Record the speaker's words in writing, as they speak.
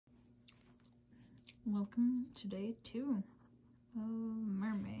Welcome to day 2 of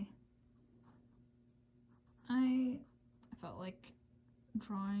Mermay. I felt like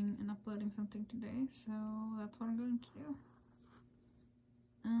drawing and uploading something today, so that's what I'm going to do.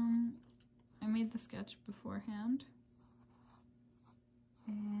 I made the sketch beforehand,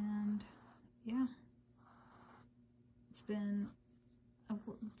 and yeah, it's been a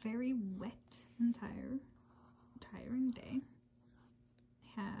very wet and tiring day.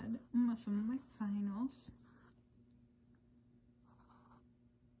 I had some of my finals,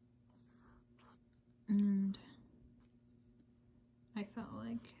 and I felt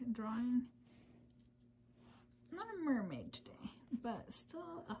like drawing not a mermaid today, but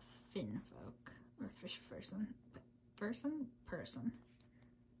still a fin folk or fish person.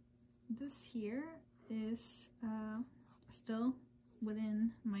 This here is still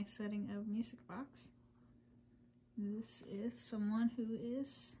within my setting of music box. This is someone who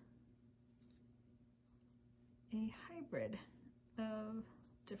is a hybrid of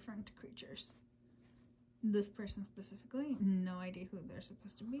different creatures. This person specifically, no idea who they're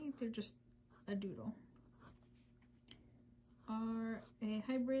supposed to be, they're just a doodle. Are a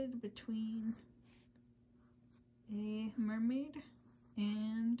hybrid between a mermaid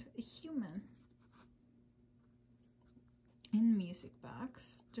and a human. In music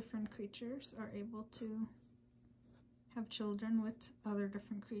box, different creatures are able to have children with other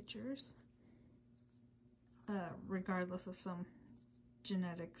different creatures, regardless of some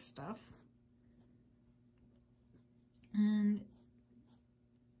genetic stuff. And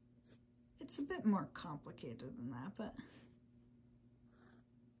it's a bit more complicated than that, but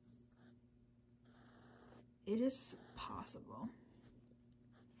it is possible.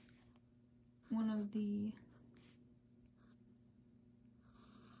 One of the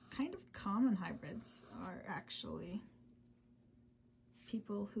kind of common hybrids are actually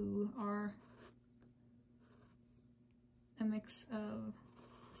people who are a mix of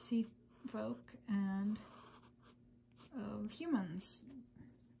sea folk and of humans.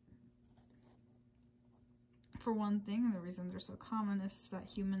 For one thing, the reason they're so common is that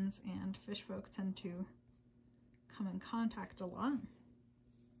humans and fish folk tend to come in contact a lot.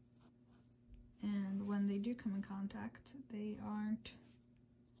 And when they do come in contact, they aren't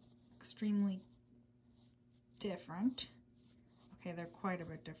extremely different. Okay, they're quite a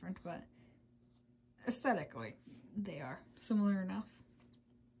bit different, but aesthetically, they are similar enough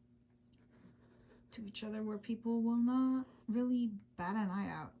to each other where people will not really bat an eye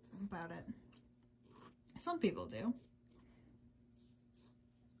out about it. Some people do,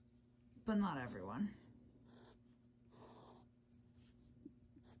 but not everyone.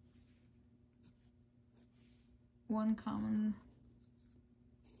 One common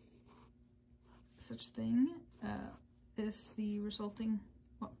such thing is the resulting,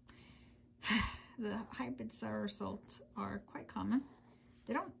 well, the hybrids that result are quite common.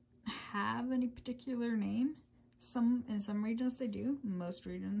 They don't have any particular name. In some regions they do. Most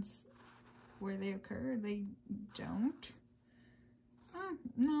regions where they occur, they don't.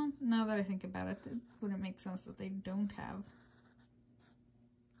 No, now that I think about it, it wouldn't make sense that they don't have,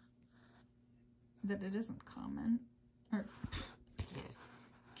 that it isn't common. Or,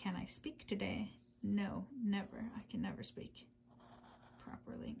 can I speak today? No, never. I can never speak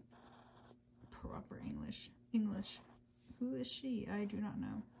properly. Proper English. Who is she? I do not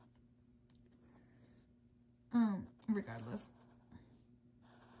know. Regardless.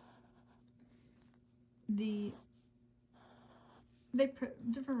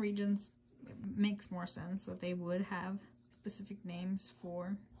 Different regions, it makes more sense that they would have specific names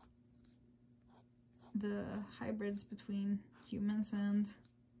for the hybrids between humans and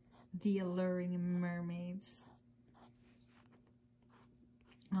the alluring mermaids.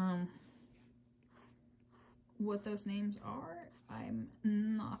 What those names are, I'm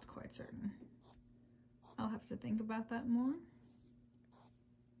not quite certain. I'll have to think about that more.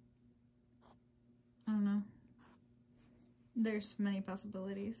 I don't know. There's many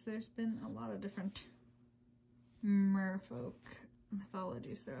possibilities. There's been a lot of different merfolk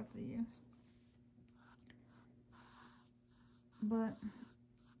mythologies throughout the years. But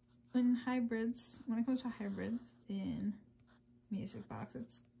when it comes to hybrids in music box,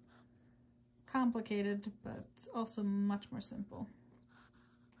 it's complicated, but also much more simple.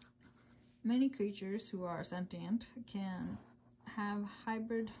 Many creatures who are sentient can have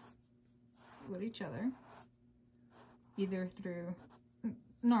hybrid with each other, either through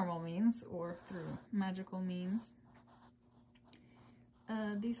normal means or through magical means.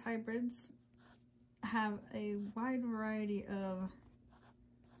 These hybrids have a wide variety of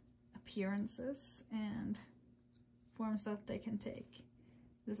appearances and forms that they can take.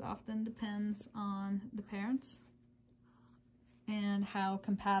 This often depends on the parents and how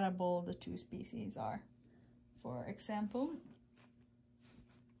compatible the two species are. For example,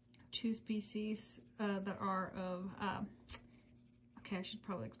 two species that are of, okay, I should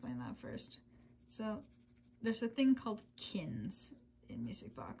probably explain that first. So there's a thing called kins in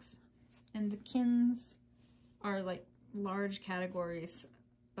Music Box, and the kins are like large categories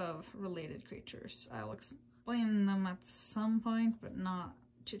of related creatures. I'll explain them at some point, but not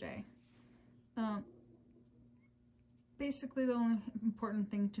today. Basically, the only important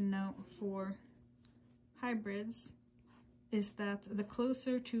thing to note for hybrids is that the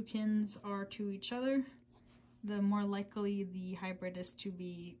closer two kins are to each other, the more likely the hybrid is to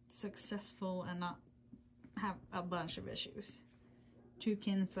be successful and not have a bunch of issues. Two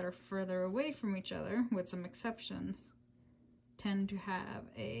kins that are further away from each other, with some exceptions, tend to have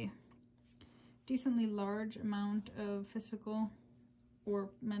a decently large amount of physical or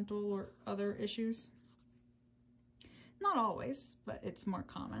mental or other issues. Not always, but it's more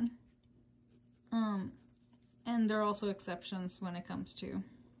common. And there are also exceptions when it comes to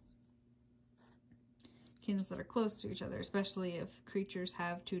kins that are close to each other, especially if creatures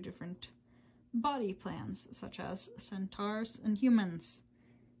have two different body plans, such as centaurs and humans.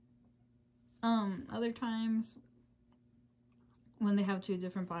 Other times, when they have two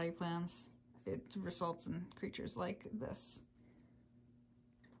different body plans, it results in creatures like this.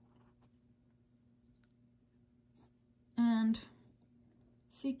 And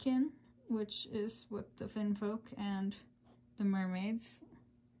sea kin, which is what the fin folk and the mermaids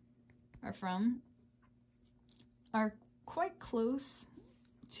are from, are quite close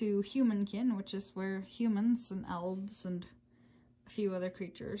to human kin, which is where humans and elves and a few other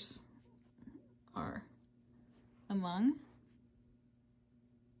creatures are among.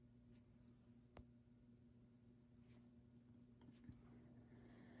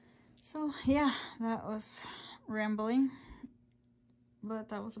 So yeah, that was rambling, but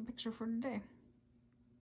that was a picture for today.